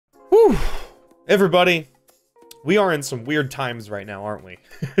Whew. Everybody, we are in some weird times right now, aren't we?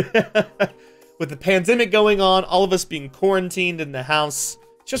 With the pandemic going on, all of us being quarantined in the house,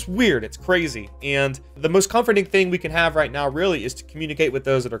 it's just weird, it's crazy. And the most comforting thing we can have right now really is to communicate with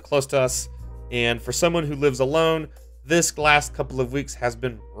those that are close to us. And for someone who lives alone, this last couple of weeks has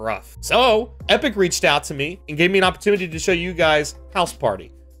been rough. So, Epic reached out to me and gave me an opportunity to show you guys House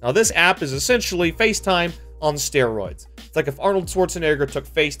Party. Now, this app is essentially FaceTime on steroids. It's like if Arnold Schwarzenegger took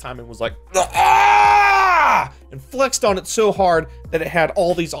FaceTime and was like, ah! And flexed on it so hard that it had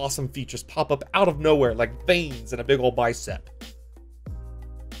all these awesome features pop up out of nowhere, like veins and a big old bicep.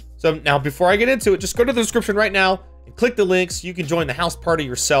 So now, before I get into it, just go to the description right now and click the link so you can join the House Party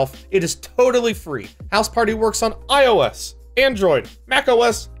yourself. It is totally free. House Party works on iOS, Android,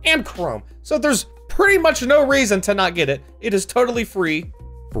 macOS, and Chrome. So there's pretty much no reason to not get it. It is totally free.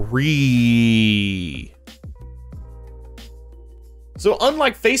 Free. So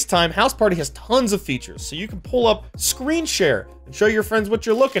unlike FaceTime, House Party has tons of features. So you can pull up screen share and show your friends what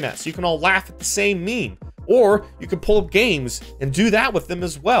you're looking at so you can all laugh at the same meme. Or you can pull up games and do that with them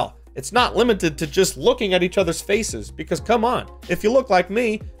as well. It's not limited to just looking at each other's faces, because come on, if you look like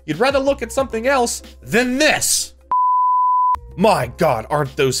me, you'd rather look at something else than this. My God,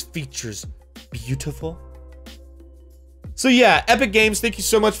 aren't those features beautiful? So yeah, Epic Games, thank you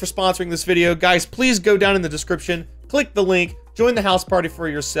so much for sponsoring this video. Guys, please go down in the description, click the link, join the House Party for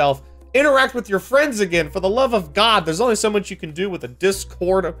yourself, interact with your friends again. For the love of God, there's only so much you can do with a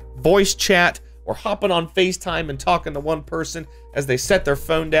Discord voice chat or hopping on FaceTime and talking to one person as they set their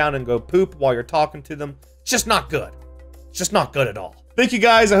phone down and go poop while you're talking to them. It's just not good. It's just not good at all. Thank you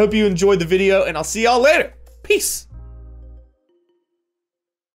guys. I hope you enjoyed the video, and I'll see y'all later. Peace.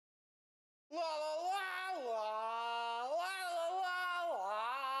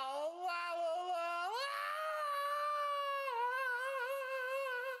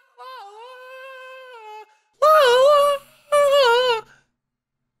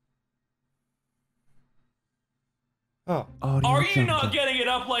 Oh. Are you not getting it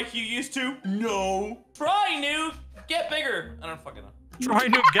up like you used to? No. Try new, get bigger. I don't fucking know. Try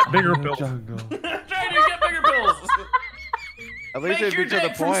new, get bigger pills. Try new, get bigger pills. At least Make your to the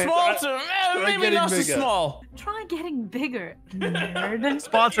dick from point. small to maybe not so small. Try getting bigger, nerd.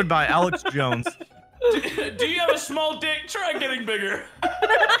 Sponsored by Alex Jones. Do you have a small dick? Try getting bigger.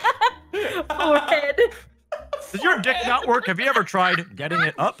 Forehead. Does your dick not work? Have you ever tried getting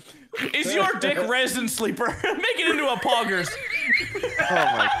it up? Is your dick resin sleeper? Make it into a poggers.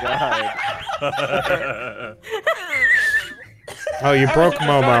 Oh my God. Oh, you broke I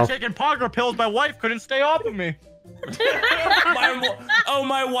Momo. started taking Pogger pills. My wife couldn't stay off of me.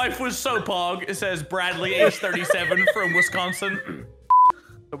 my wife was so pog. It says Bradley, age 37, from Wisconsin.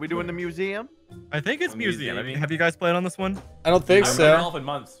 Are we doing the museum? I think it's museum. I mean, have you guys played on this one? I don't think I haven't played so. golf in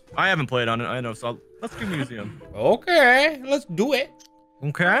months. I haven't played on it. I know. So let's do museum. Okay, let's do it.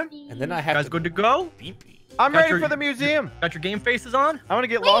 Okay. And then I You have guys to good to go? I'm Got ready your- for the museum. Got your game faces on? I want to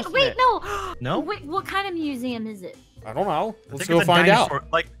get lost in Wait, it. no. No. Wait, what kind of museum is it? I don't know. I Let's think go it's a find out. dinosaur-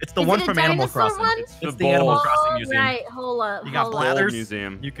 Like it's the Is one it a from Animal dinosaur Crossing. one? It's the Animal Crossing Oh, museum. right. Hold up. You got hold up. bladders.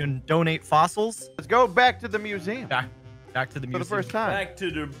 Museum. You can donate fossils. Let's go back to the museum Back to the for museum. the first time. Back to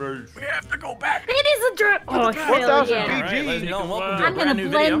the birds. We have to go back. It is a drip. Oh, What's hell else in yeah. BG? Alright, ladies and gentlemen, welcome to a I'm brand gonna new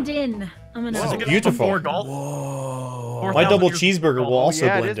blend video. in. I'm gonna. This is I think it's beautiful. before golf. Whoa. My double 4,000 cheeseburger will Oh, also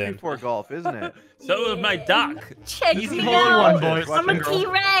yeah, blend it is in. before golf, isn't it? So is my duck. Check Easy me hole in out. one, boys. I'm a Girl.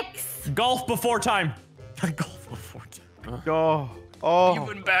 T-Rex. Golf before time. Golf before. Oh.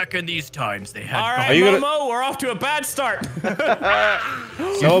 Even back in these times, they had. All Are right, you gonna- Momo, we're off to a bad start. So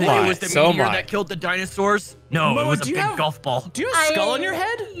Think am it I. was the So am meteor I. that killed the dinosaurs? No, Momo, it was a do you big have- golf ball. Do you have a skull on your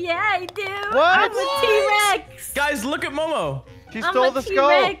head? Yeah, I do. What? I'm a T-Rex. Guys, look at Momo. She I'm stole a the skull.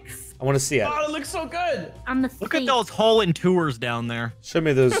 T-Rex. I want to see it. Oh, it looks so good. I'm a Look at thief. those hole in tours down there. Show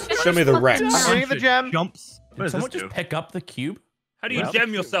me those. Show me the Rex. I'm getting the gem. Jumps. What Did does someone this just do? pick up the cube? How do you Well,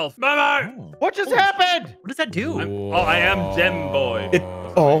 gem yourself? Mama! What just happened? What does that do? Oh, I am Gem Boy.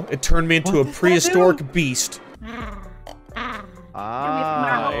 It turned me into a prehistoric beast.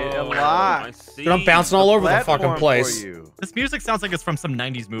 Ah, it I unlocks. see. Dude, I'm bouncing all over the fucking Platform place. for you. This music sounds like it's from some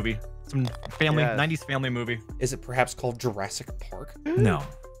 90s movie. Some family, Yes. 90s family movie. Is it perhaps called Jurassic Park? No.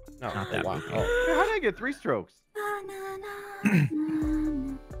 No. Not that wow. movie. Oh. How did I get 3 strokes?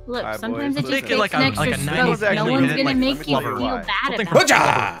 Look, Alright, sometimes boys, it just listen. takes Like a- an extra like a stroke. 90s No actually one's hit it gonna like make you Flubber feel wise. bad Something about it.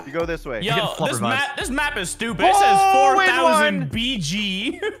 Hooja! You go this way. Yo, Flubber this vibes. map is stupid. It says Oh, win 4,000 one.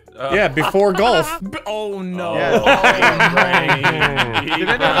 BG. Yeah, before golf. Oh no. Yeah. Did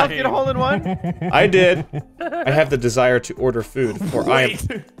anyone else get a hole in one? I did. I have the desire to order food, for I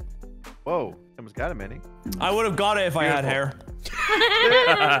am. Whoa. Someone's got a mini. I would have got it if I had hair.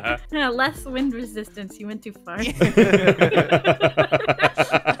 Yeah, less wind resistance. You went too far.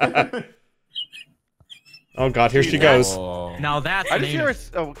 Oh god, here she goes. Now that's I an just hear anus.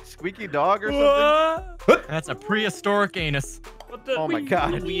 a squeaky dog or something. That's a prehistoric anus. What the? Oh my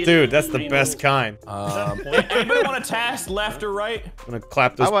god. Dude, that's the best kind. Anybody want a task, left or right? I'm gonna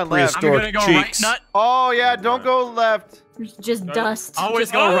clap those I went left. I'm gonna prehistoric go right cheeks. nut. Oh yeah, don't go left. It's just dust.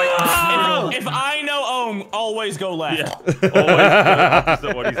 Always Just- go right. If I know Ohm, always go left. Yeah. Always the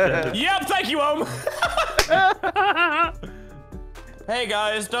opposite what he said. Yep, thank you, Ohm. Hey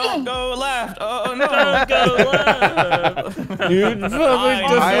guys, don't go left. Oh no, Don't go left. Dude,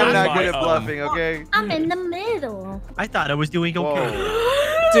 I am not good at Ohm. bluffing, okay? I'm in the middle. I thought I was doing okay.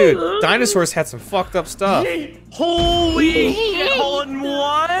 Whoa. Dude, dinosaurs had some fucked up stuff. Holy shit! Hole in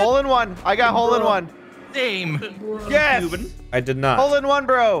one. Hole in one. I got hole in one. Same. Yes. I did not. Hole in one,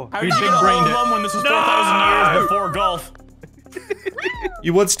 bro. How We did you get a big-brained hole in one when this was 4,000 years before golf?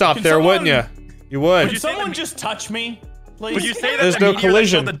 You would stop Can there, someone- wouldn't you? You would. Can someone just touch me, please? Would you say that There's the no meteor that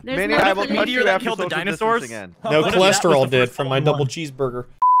collision. killed the- There's Manny, no I will touch meteor you that after killed the social dinosaurs? distancing ends. No What if that was cholesterol the did from my full double one? cheeseburger.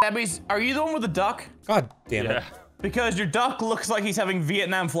 Abby's, are you the one with the duck? God damn it. Yeah. Because your duck looks like he's having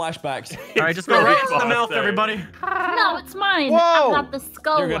Vietnam flashbacks. All right, just go right into the Fuck mouth, there. everybody. No, it's mine. Whoa. I've got the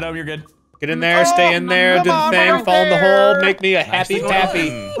skull. You're good, Ohm, you're good. Get in there, stay in there, do the come on, thing, right fall in the there. hole, make me a happy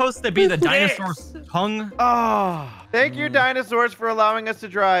pappy. Supposed to be the dinosaur's tongue. Oh, thank you, dinosaurs, for allowing us to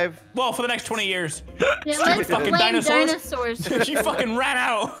drive. Well, for the next 20 years. Yeah, let's fucking blame dinosaurs. dinosaurs. She fucking ran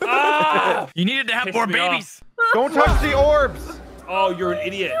out. You needed to have Pissed more me off. babies. Don't touch the orbs. Oh, you're an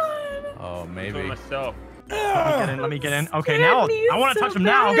idiot. Oh, I'm maybe. myself. Let me get in. Okay, now I want to touch him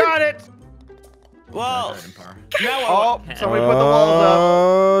now. Got it. Well, now Oh, somebody put the walls up.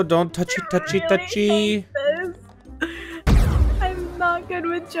 Oh, don't touchy. I'm not good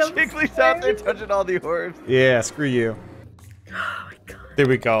with jump Jiggly's out there touching all the orbs. Yeah, screw you. There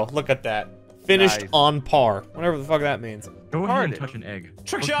we go. Look at that. Finished Nice. on par. Whatever the fuck that means. Go ahead and touch an egg.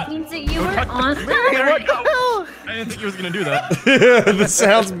 trick shot. means that you were on. There you go. I didn't think he was gonna do that. The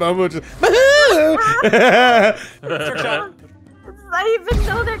sounds Momo just. Trick shot. I even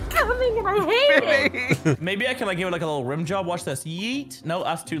know they're coming and I hate it. Maybe I can like give it like a little rim job. Watch this. Yeet. No,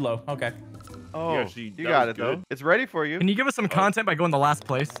 that's too low. Okay. Oh, Yeah, she- you that got was it though. good. It's ready for you. Can you give us some content by going to last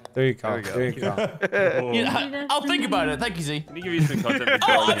place? There you go. There we go. There you go. Oh. Yeah, I'll think about it. Thank you, Z. Let me give you some content.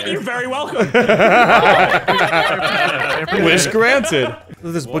 Oh, you're very welcome. Wish granted.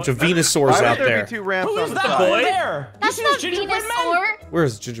 There's a bunch of Venusaurs Why would out there there. be two ramps Who on is the that side? boy there? That's You see not this gingerbread man? Venusaur.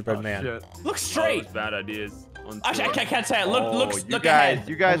 Where's Gingerbread Man? Look Oh, straight. it's bad ideas. On Actually, tour. I can't say it. Look, Oh, look, you look guys, ahead.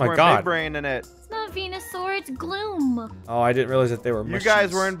 you guys Oh my weren't God. big brain in it. It's not Venusaur, it's Gloom. Oh, I didn't realize that they were You mushies.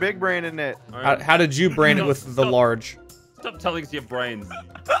 guys weren't big brain in it. How did you brain it with the large? Stop telling us your brains.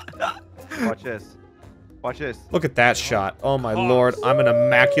 Watch this. Watch this. Look at that shot. Oh my lord, I'm an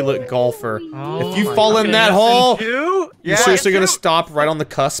immaculate golfer. Oh If you my fall in God. that hole, Two you Yeah. seriously gonna stop right on the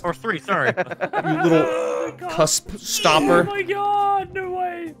cusp? or three? Sorry. You little cusp stopper. Oh my god, no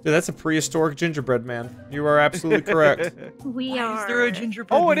way. Dude, that's a prehistoric gingerbread man. You are absolutely correct. We Is are. there a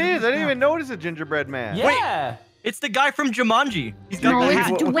gingerbread? Oh, it man? is. I didn't even notice a gingerbread man. Yeah. It's the guy from Jumanji. He's got No, the it's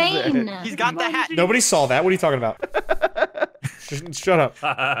hat. What was that? Dwayne. He's got the hat. Nobody saw that. What are you talking about? Shut up.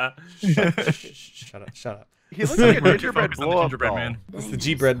 Shut up. Shut up. He looks like a We're too gingerbread focused on the blow-up gingerbread doll. man. It's the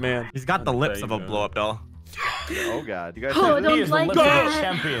G-bread man. He's got the lips of a blow-up doll. Oh god, you guys. Oh, see don't He is the like lip of the that.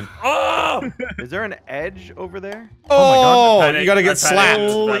 champion. Oh! this? Is there an edge over there? Oh, God, you gotta get I panicked. slapped.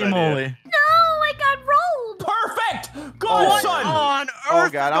 Holy Bad idea. moly. No, I got rolled. Perfect. Go Oh. on, son. On Oh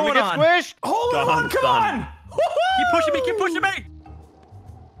earth god, I'm going gonna get on? squished. Hold Go on, on, come son. on. Keep pushing me, keep pushing me.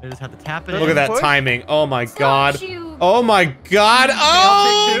 I just have to tap it. Look at that Push. timing. Oh my Don't god. you- Oh my god.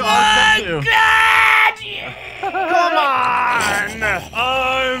 I'll take two, Oh I'll take two. Come on!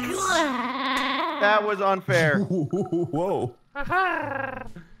 Ah. That was unfair. Whoa.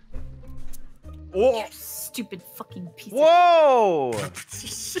 Oh, Stupid fucking piece Whoa! oh,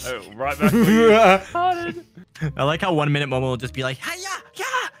 right back to you. I like how 1 minute Momo will just be like, "Hiya, yeah,"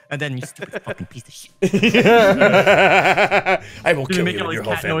 and then you stupid fucking piece of shit. I will He's kill making you all and these your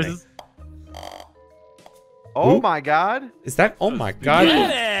whole cat family. noises. Oh Oop. my god. Is that? Oh my god. Get it.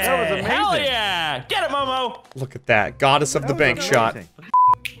 That was amazing. Hell yeah. Get it, Momo. Look at that. Goddess of the That was bank shot. amazing.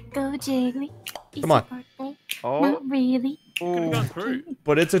 Go Jiggly. It's Come on. your birthday. Oh. Not really. Could've gone through.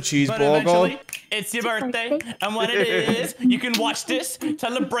 But it's a cheese But ball goal. eventually, it's your birthday, and when it is, you can watch this,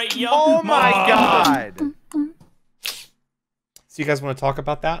 celebrate your Oh my mom. god. So you guys want to talk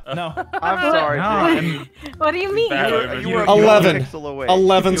about that? No. I'm sorry, No, Jiggy. What do you mean? Bad You overview. were 11. a pixel away. 11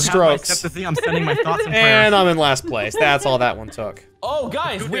 you have my strokes. sympathy. I'm sending my thoughts and And prayers. I'm in last place. That's all that one took. Oh,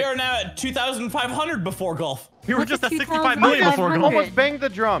 guys, we are now at 2,500 before golf. We were just at 65 2,500. million before goal. Almost banged the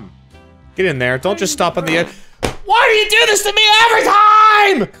drum. Get in there. Don't just stop on the edge. Why do you do this to me every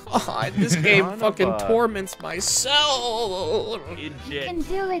time? God, this game Son of fucking a- torments my soul. You can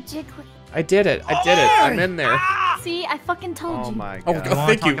do it, Jiggly. I did it. I did it. I'm in there. See, I fucking told Oh you. my Oh, god. God. Wanna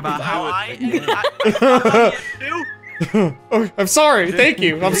Thank talk you. about how I Oh, I'm sorry. Thank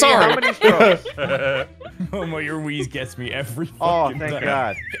you. I'm Jiggy, sorry. How many strokes? Momo, your wheeze gets me every Oh, fucking thank time.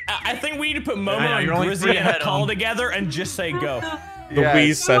 God. I think we need to put I know, Momo you're and only Grizzy 3 in a ahead, call together and just say go. The Yes.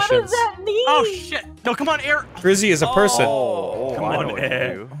 Wheeze What sessions. does that mean? Oh shit! No, come on, air. Grizzy is a person. Oh, Come I on, know what to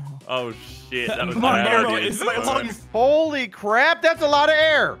Air. do. Oh shit, that was Come on, bad. Momo, dude. it's my lungs. Holy crap, that's a lot of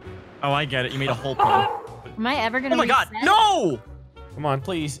air. Oh, I get it. You made a whole puddle. Am I ever gonna Oh my god! reset? No! Come on.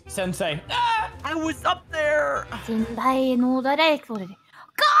 Please, Sensei. I was up there. 仙台の誰これで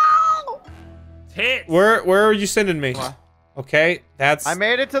Go! Tits. Where are you sending me? Okay, that's. I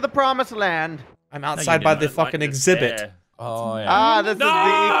made it to the promised land. I'm outside by the Like fucking this exhibit. there. Oh, yeah. Ah, this is No! the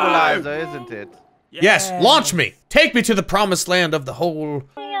equalizer, isn't it? Yes, launch me. Take me to the promised land of the whole.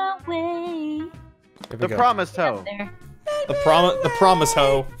 Away. There we The go. promised hoe. There. The promise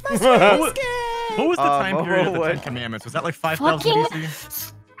hoe. What was the time period of the what? 10 Commandments? Was that like 5,000 Fucking-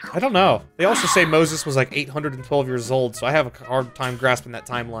 BC? I don't know. They also say Moses was like 812 years old, so I have a hard time grasping that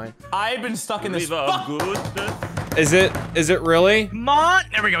timeline. I've been stuck in this. River of good. Is it really? Come on!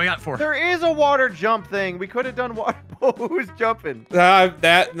 There we go. We got 4. There is a water jump thing. We could have done water. Who's jumping? No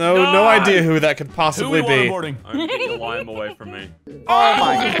No. idea who that could Who possibly we be. waterboarding? Don't get your lime away from me. Oh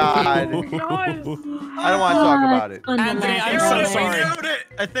my god. I don't want to talk about it. On the Anthony, left. I'm so sorry.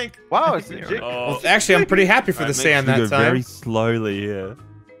 I think. Wow, it's legit. Oh, Well, actually, I'm pretty happy for the sand that time. very slowly here.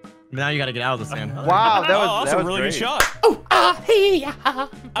 Now you gotta get out of the sand. Wow, that Oh, was that's that a was really great. good shot. Oh,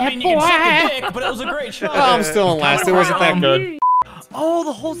 I mean, you can suck a dick, but it was a great shot. I'm still in last. It wasn't that good. Oh,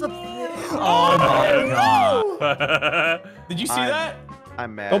 the hole's up there. Oh my god. Did you see I'm- that?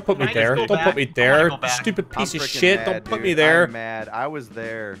 I'm mad. Don't put me Can I just there. go Don't back? put me I wanna there. go back. Stupid I'm piece of freaking shit. mad, Don't put dude. me there. I'm mad. I was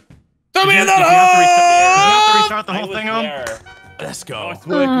there. Throw me in Did the you have to restart the I whole was thing on? there. Let's go. Nice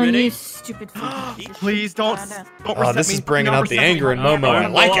work, Oh, Minnie. you stupid fucking piece of Please shit. don't Panda. reset Oh, this me. is bringing No, out the reset me. anger in Momo. I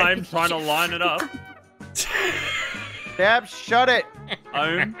I'm like it. I'm trying to line it up. Dab, shut it.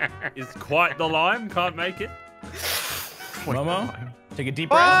 Ohm is quite the lime. Can't make it. Momo, take a deep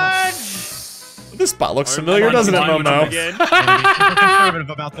breath. Fudge! This spot looks Ohm, familiar, line doesn't it, line Momo? again. I'm gonna be super conservative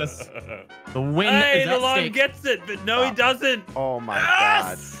about this. The win Hey, is the at lime stake. gets it, but no, he doesn't. Oh my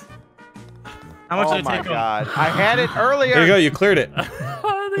god. How much Oh did it my take him? god. I had it earlier. There you go. You cleared it.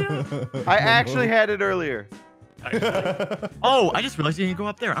 I actually had it earlier. Oh, I just realized you didn't go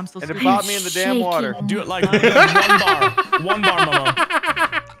up there. I'm still And it screwed. bought me in the damn water. Do it like 1 bar. 1 bar,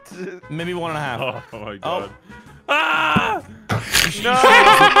 Momo. Maybe 1.5. Oh my god. Ah! No!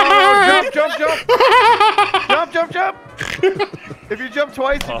 Jump, jump, jump! Jump, jump, jump! If you jump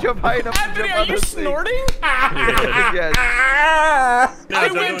twice, you jump high enough to Anthony, jump are on you the thing. snorting? Yes. I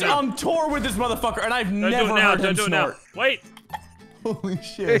don't went do it now. on tour with this motherfucker, and I've Don't do never it now. heard him Don't do it now. snort. Wait. Holy There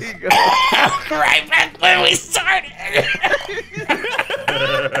shit. you go. Right back when we started.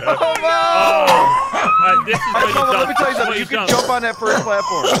 Oh no! This is Alright, when come on, let me tell you When something. You can jump on that first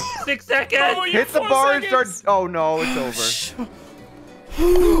platform. 6 seconds. Oh, you Hit the 4 bar and seconds. start. Oh no, it's over.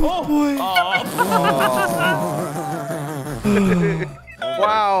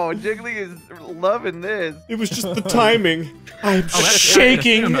 Wow, Jiggly is loving this. It was just the timing. I'm that's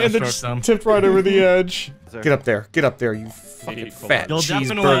shaking good. and then That's just good. tipped right over the edge. Sir. Get up there. Get up there, you fucking You'll fat definitely-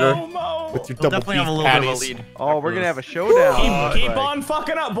 cheeseburger Momo. with your You'll double definitely beef have a little bit of a patties. lead. Oh, we're gonna have a showdown. Keep Like- on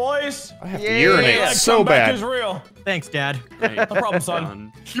fucking up, boys. I have to Yeah. urinate Yeah, so comeback bad. is real. Thanks, Dad. No problem,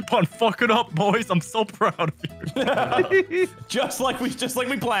 son. Keep on fucking up, boys. I'm so proud of you. just like we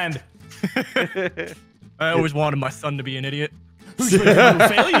planned. I always wanted my son to be an idiot. Who's making a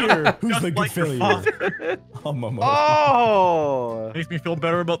failure? Who's Just making like your failure? father. Oh, Momo. Oh! Makes me feel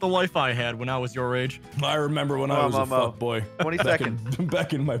better about the life I had when I was your age. I remember when I was a Momo. fuck boy. 20 seconds.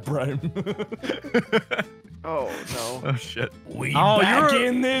 Back in my prime. Oh no! Oh shit. we Oh, back you're-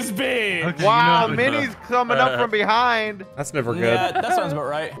 in this bitch. Okay, Wow, you know- Minnie's coming up from behind. That's never good. Yeah, that sounds about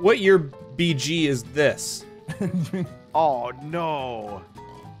right. What year BG is this? Oh no!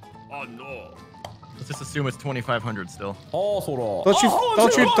 Oh no. Let's just assume it's 2,500 still. Don't you, Oh,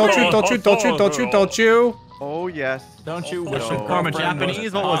 don't you? Oh yes. Don't you wish No. your Karma girlfriend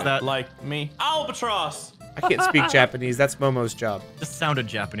Japanese? What was that? Like me. Albatross. I can't speak Japanese. That's Momo's job. Just sounded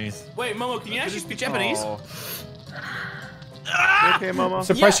Japanese. Wait, Momo, can you actually speak Japanese? Oh. Okay, Momo. I'm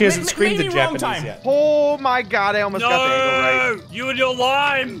surprised she hasn't screamed in maybe wrong Japanese time. yet. Oh my god, I almost got the angle right. You and your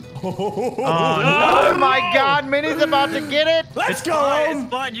lime. Oh my god, Minnie's about to get it. Let's go. It's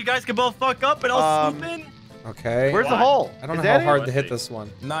fine. You guys can both fuck up and I'll swoop in. Okay. Where's the hole? I don't Is know how that hard it? to hit this one.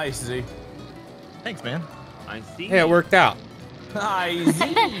 Nice, Z. Thanks, man. I see. Hey, it worked out. Nice.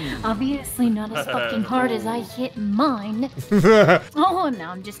 Obviously not as fucking hard as I hit mine. Oh,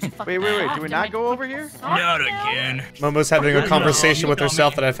 now I'm just too fucking Wait. Do we not go over here? Not again. Momo's having a No, conversation you with got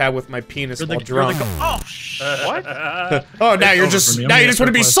herself me. that I've had with my penis You're while the, drunk. oh, shit. What? Oh, now you're over just for me. I'm now you gonna just want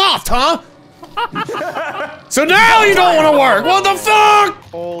to be play. soft, huh? So now you don't want to work. What the fuck?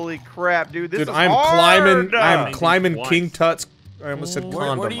 Holy crap, dude. This Dude, is I'm hard. climbing Twice. King Tut's. I almost said Where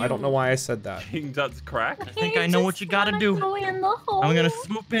condom. do I don't know why I said that. King Tut's crack. I think I know what you gotta do. Go in the hole. I'm gonna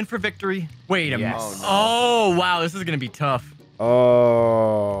swoop in for victory. Wait a minute. Yes. Oh, wow. This is gonna be tough.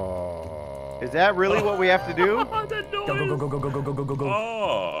 Oh. Is that really what we have to do? Oh, that noise. Go.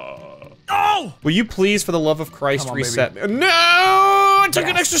 Oh. Oh! Will you please, for the love of Christ, Come on, reset me? No! I took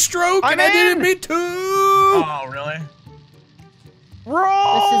an extra stroke I'm and I didn't in. mean to. Oh, really?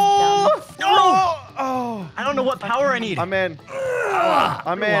 Roll! This is dumb. Roll! Oh, I don't know what power I need. I'm in.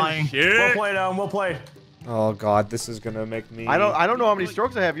 I'm You're in. lying. Shit. We'll play down. We'll play. Oh God, this is gonna make me. I don't know how many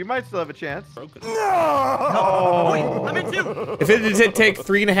strokes I have. You might still have a chance. Broken. Oh, wait, I'm in too. If it did take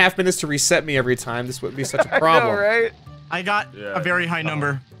 3.5 minutes to reset me every time, this wouldn't be such a I problem. know, right? I got Yeah. a very high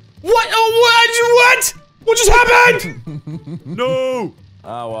number. What? Oh, what? What just happened? No.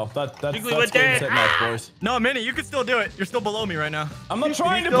 Oh well, that's Jiggly went game dead. set match, boys. No, Minnie, you can still do it. You're still below me right now. I'm not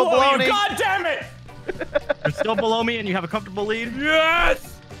trying to still blow baloney? you. God damn it! You're still below me and you have a comfortable lead.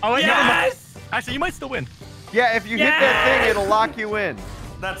 Yes. Oh, wait, never mind. Yes. Actually, you might still win. Yeah, if you hit that thing, it'll lock you in.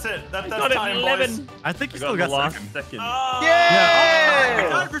 That's it. That's Got it time, 11. boys. I think you I still got the got last second. second. Yeah. Yeah!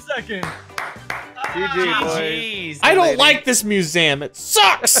 Time for second. GG, boys. GG's. I don't like this museum. It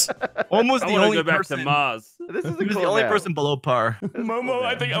sucks. Almost I the want to only go back person. to Mars. This is a He was cool the only map. person below par. Momo,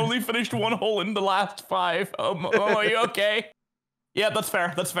 I think only finished one hole in the last 5. Oh, Momo, are you okay? Yeah, that's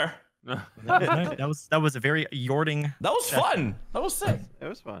fair. That's fair. that was a very yording. That was fun. That was sick. It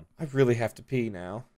was fun. I really have to pee now.